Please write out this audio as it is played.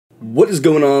What is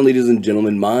going on, ladies and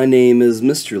gentlemen? My name is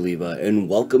Mr. Leva, and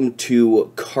welcome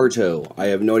to Carto. I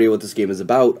have no idea what this game is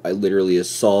about. I literally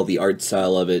just saw the art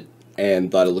style of it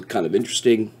and thought it looked kind of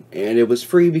interesting, and it was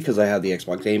free because I have the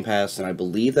Xbox Game Pass, and I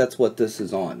believe that's what this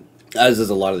is on, as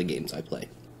is a lot of the games I play.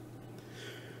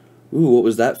 Ooh, what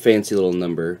was that fancy little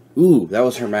number? Ooh, that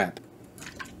was her map.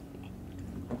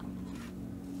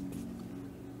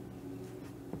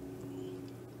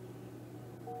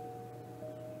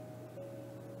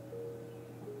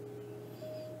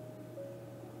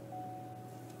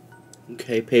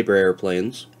 Okay, paper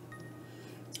airplanes.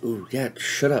 Ooh, yeah,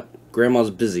 shut up. Grandma's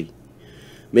busy.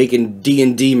 Making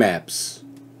D&D maps.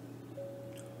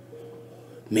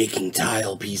 Making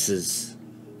tile pieces.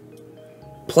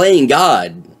 Playing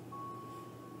God.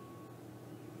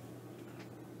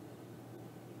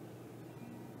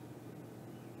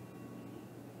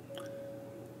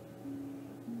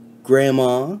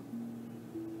 Grandma.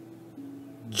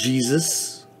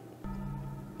 Jesus.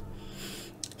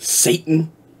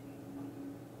 Satan.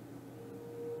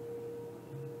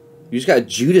 You just got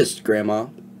Judas, Grandma.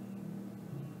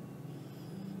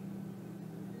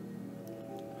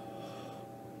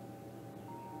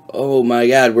 Oh my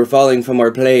God, we're falling from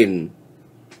our plane.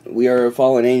 We are a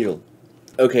fallen angel.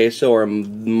 Okay, so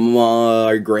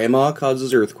our grandma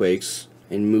causes earthquakes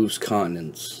and moves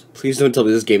continents. Please don't tell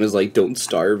me this game is like Don't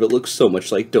Starve. It looks so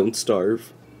much like Don't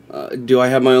Starve. Do I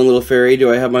have my own little ferry? Do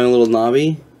I have my own little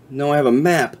knobby? No, I have a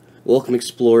map. Welcome,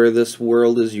 explorer. This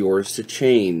world is yours to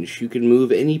change. You can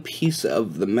move any piece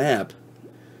of the map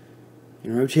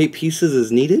and rotate pieces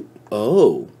as needed?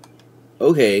 Oh.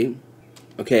 Okay.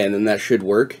 Okay, and then that should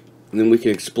work. And then we can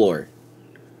explore.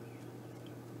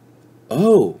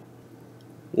 Oh.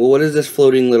 Well, what does this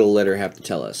floating little letter have to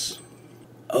tell us?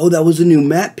 Oh, that was a new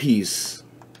map piece.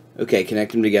 Okay,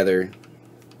 connect them together.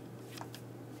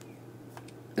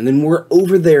 And then we're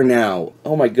over there now.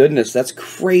 Oh my goodness, that's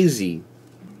crazy.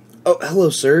 Oh, hello,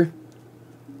 sir.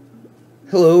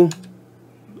 Hello.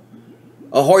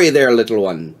 Ahoy there, little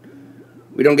one.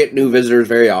 We don't get new visitors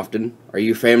very often. Are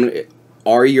your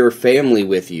family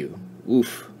with you?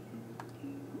 Oof.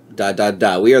 We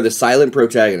are the silent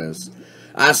protagonists.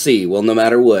 I see. Well, no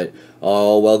matter what.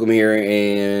 All welcome here,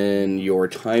 and your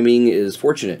timing is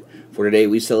fortunate. For today,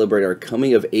 we celebrate our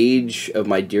coming of age of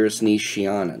my dearest niece,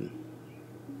 Shannon.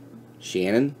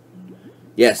 Shannon?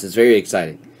 Yes, it's very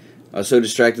exciting. I was so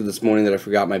distracted this morning that I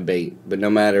forgot my bait, but no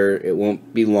matter, it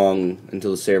won't be long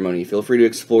until the ceremony. Feel free to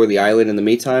explore the island in the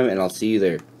meantime, and I'll see you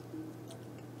there.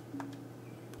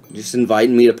 Just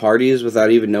inviting me to parties without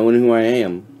even knowing who I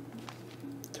am.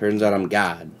 Turns out I'm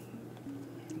God.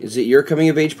 Is it your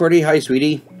coming-of-age party? Hi,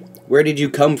 sweetie. Where did you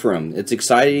come from? It's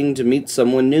exciting to meet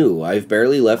someone new. I've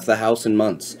barely left the house in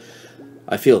months.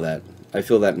 I feel that. I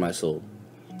feel that in my soul.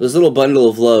 This little bundle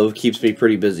of love keeps me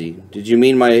pretty busy. Did you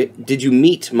meet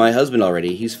my husband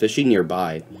already? He's fishing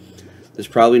nearby. There's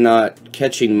probably not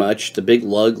catching much. The big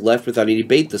lug left without any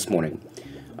bait this morning.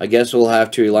 I guess we'll have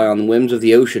to rely on the whims of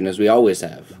the ocean as we always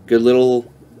have. Good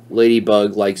little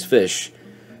ladybug likes fish.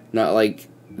 Not like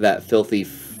that filthy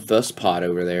fusspot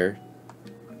over there.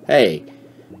 Hey,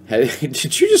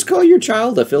 did you just call your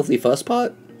child a filthy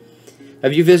fusspot?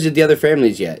 Have you visited the other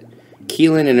families yet?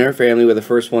 Keelan and her family were the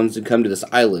first ones to come to this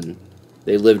island.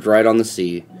 They lived right on the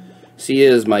sea. She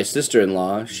is my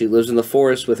sister-in-law. She lives in the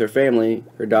forest with her family.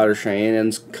 Her daughter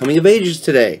Cheyenne's coming of age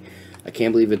today. I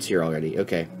can't believe it's here already.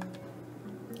 Okay.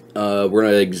 We're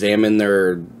going to examine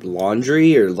their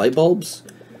laundry or light bulbs.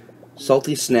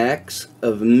 Salty snacks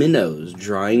of minnows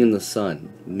drying in the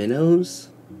sun. Minnows?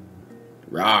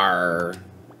 Rawr.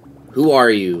 Who are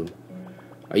you?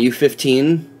 Are you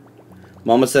 15?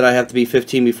 Mama said I have to be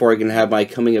 15 before I can have my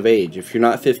coming of age. If you're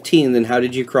not 15, then how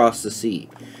did you cross the sea?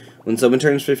 When someone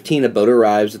turns 15, a boat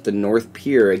arrives at the North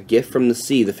Pier, a gift from the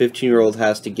sea. The 15-year-old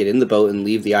has to get in the boat and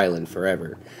leave the island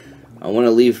forever. I want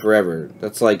to leave forever.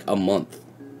 That's like a month.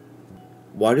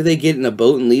 Why do they get in a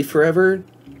boat and leave forever?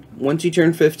 Once you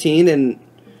turn 15, and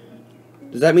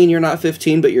does that mean you're not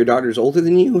 15 but your daughter's older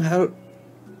than you? How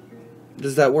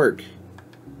does that work?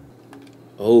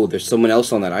 Oh, there's someone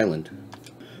else on that island.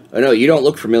 Oh no, you don't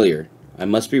look familiar. I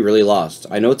must be really lost.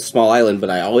 I know it's a small island, but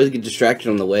I always get distracted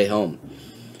on the way home.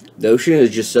 The ocean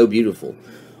is just so beautiful.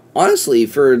 Honestly,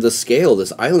 for the scale,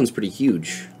 this island's pretty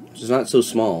huge. It's not so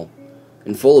small.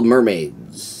 And full of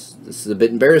mermaids. This is a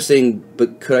bit embarrassing,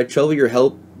 but could I trouble your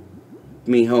help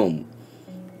me home?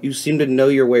 You seem to know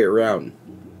your way around.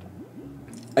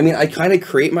 I mean, I kind of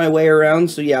create my way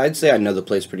around, so yeah, I'd say I know the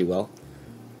place pretty well.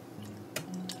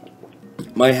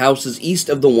 My house is east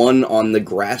of the one on the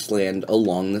grassland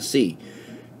along the sea.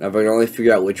 Now, if I can only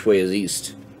figure out which way is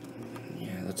east.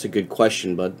 Yeah, that's a good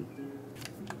question, bud.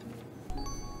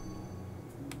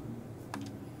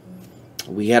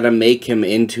 We had to make him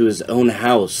into his own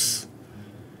house.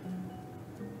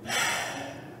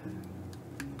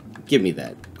 Give me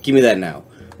that. Give me that now.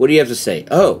 What do you have to say?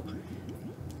 Oh.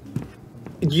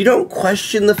 You don't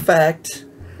question the fact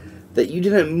that you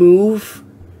didn't move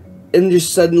and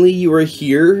just suddenly you were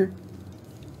here?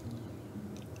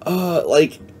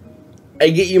 Like, I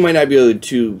get you might not be able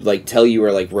to, like, tell you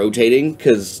were, like, rotating,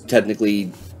 because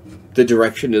technically the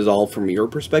direction is all from your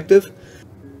perspective.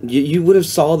 You would have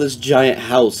saw this giant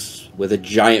house with a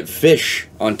giant fish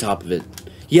on top of it.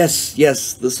 Yes,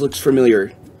 yes, this looks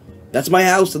familiar. That's my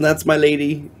house and that's my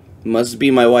lady. Must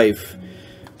be my wife.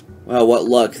 Wow, what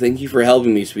luck. Thank you for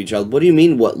helping me, sweet child. What do you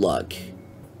mean, what luck?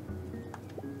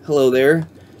 Hello there.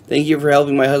 Thank you for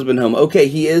helping my husband home. Okay,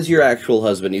 he is your actual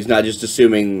husband. He's not just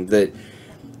assuming that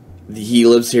he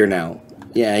lives here now.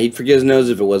 Yeah, he'd forget his nose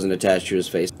if it wasn't attached to his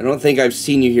face. I don't think I've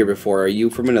seen you here before. Are you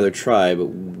from another tribe?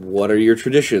 What are your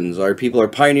traditions? Our people are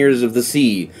pioneers of the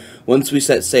sea. Once we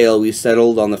set sail, we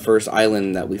settled on the first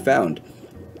island that we found.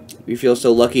 We feel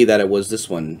so lucky that it was this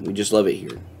one. We just love it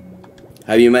here.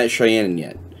 Have you met Cheyenne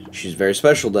yet? She's very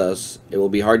special to us. It will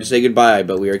be hard to say goodbye,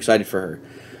 but we are excited for her.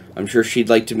 I'm sure she'd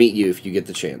like to meet you if you get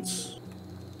the chance.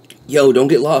 Yo, don't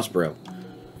get lost, bro.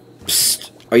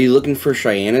 Psst. Are you looking for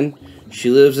Cheyenne? She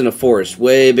lives in a forest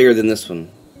way bigger than this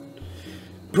one.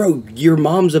 Bro, your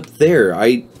mom's up there.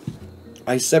 I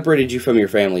separated you from your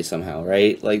family somehow,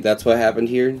 right? Like, that's what happened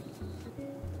here?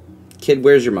 Kid,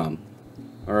 where's your mom?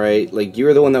 Alright, like, you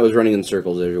were the one that was running in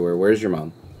circles everywhere. Where's your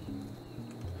mom?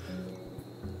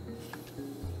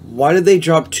 Why did they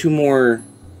drop 2 more?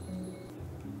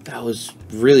 That was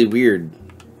really weird.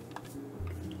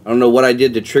 I don't know what I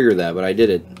did to trigger that, but I did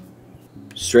it.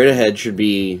 Straight ahead should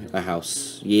be a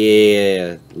house.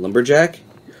 Yeah. Lumberjack?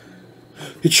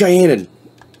 It's Cheyenne.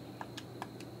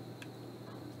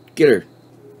 Get her.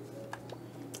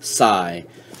 Sigh.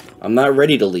 I'm not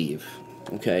ready to leave.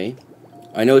 Okay.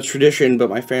 I know it's tradition, but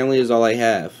my family is all I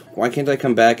have. Why can't I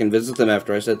come back and visit them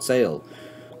after I set sail?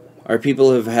 Our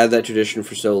people have had that tradition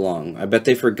for so long. I bet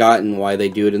they've forgotten why they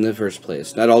do it in the first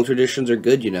place. Not all traditions are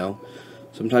good, you know.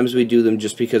 Sometimes we do them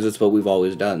just because it's what we've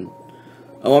always done.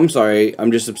 Oh, I'm sorry.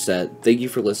 I'm just upset. Thank you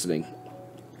for listening.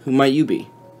 Who might you be?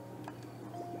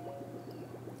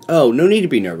 Oh, no need to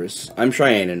be nervous. I'm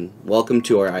Cheyenne. Welcome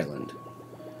to our island.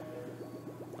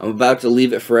 I'm about to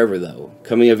leave it forever, though.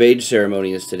 Coming of age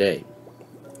ceremony is today.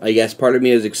 I guess part of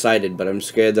me is excited, but I'm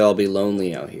scared that I'll be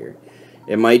lonely out here.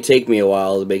 It might take me a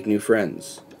while to make new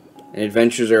friends. And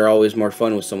adventures are always more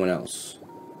fun with someone else.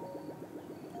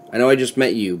 I know I just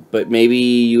met you, but maybe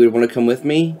you would want to come with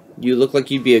me? You look like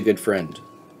you'd be a good friend.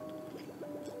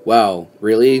 Wow,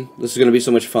 really? This is going to be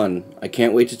so much fun. I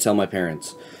can't wait to tell my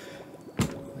parents.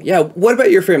 Yeah, what about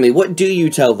your family? What do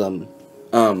you tell them?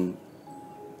 I'm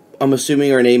assuming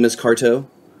her name is Carto.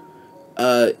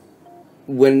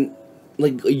 When,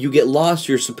 like, you get lost,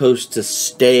 you're supposed to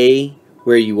stay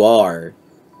where you are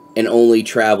and only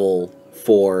travel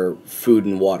for food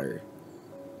and water.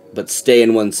 But stay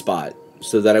in one spot.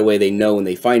 So that way they know when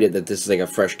they find it that this is like a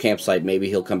fresh campsite. Maybe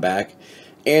he'll come back.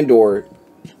 And or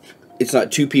it's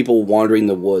not 2 people wandering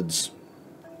the woods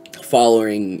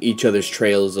following each other's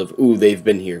trails of, ooh, they've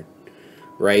been here.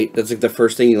 Right? That's like the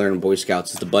first thing you learn in Boy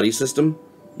Scouts is the buddy system.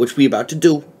 Which we about to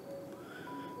do.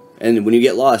 And when you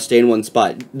get lost, stay in one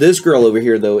spot. This girl over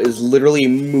here, though, is literally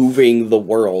moving the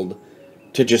world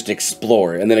to just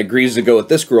explore. And then agrees to go with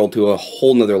this girl to a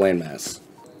whole nother landmass.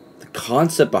 The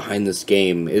concept behind this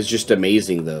game is just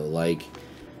amazing, though. Like,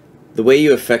 the way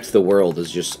you affect the world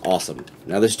is just awesome.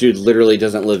 Now, this dude literally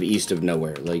doesn't live east of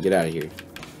nowhere. Like, get out of here.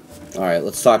 Alright,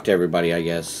 let's talk to everybody, I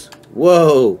guess.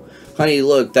 Whoa! Honey,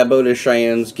 look, that boat is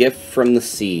Cheyenne's gift from the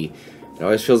sea. It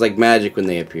always feels like magic when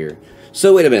they appear.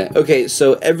 So, wait a minute. Okay,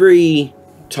 so every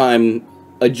time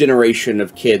a generation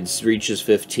of kids reaches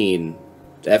 15,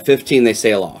 at 15 they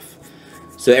sail off.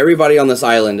 So everybody on this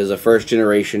island is a first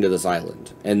generation to this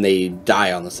island. And they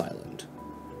die on this island.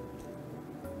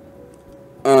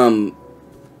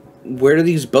 Where do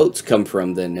these boats come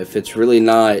from, then? If it's really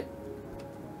not...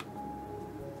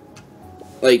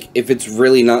 Like, if it's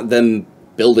really not them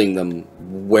building them,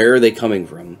 where are they coming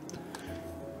from?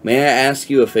 May I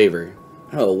ask you a favor?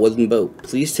 Oh, a wooden boat.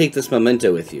 Please take this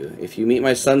memento with you. If you meet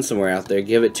my son somewhere out there,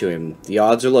 give it to him. The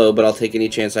odds are low, but I'll take any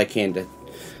chance I can to...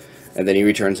 And then he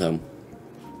returns home.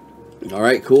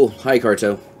 Alright, cool. Hi,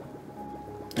 Carto.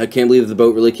 I can't believe the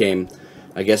boat really came.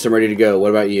 I guess I'm ready to go.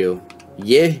 What about you?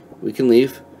 Yeah, we can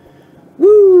leave.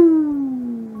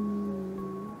 Woo!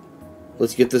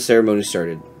 Let's get the ceremony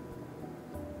started.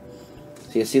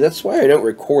 See, that's why I don't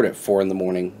record at 4 in the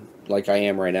morning, like I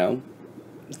am right now.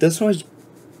 It doesn't always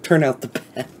turn out the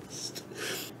best.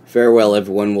 Farewell,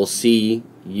 everyone. We'll see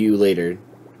you later.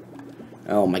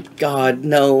 Oh my god,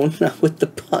 no, not with the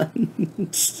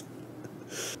puns.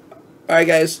 Alright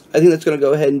guys, I think that's going to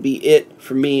go ahead and be it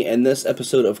for me and this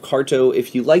episode of Carto.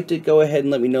 If you liked it, go ahead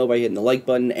and let me know by hitting the like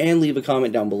button and leave a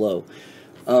comment down below.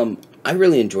 I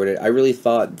really enjoyed it. I really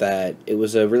thought that it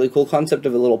was a really cool concept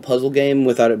of a little puzzle game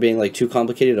without it being like too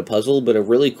complicated a puzzle, but a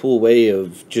really cool way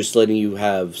of just letting you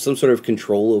have some sort of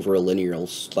control over a linear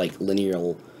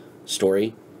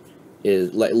story.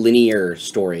 Linear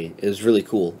story is really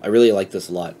cool. I really like this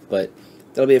a lot. But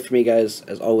that'll be it for me, guys.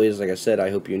 As always, like I said,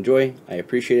 I hope you enjoy. I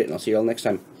appreciate it, and I'll see you all next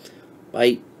time.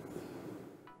 Bye.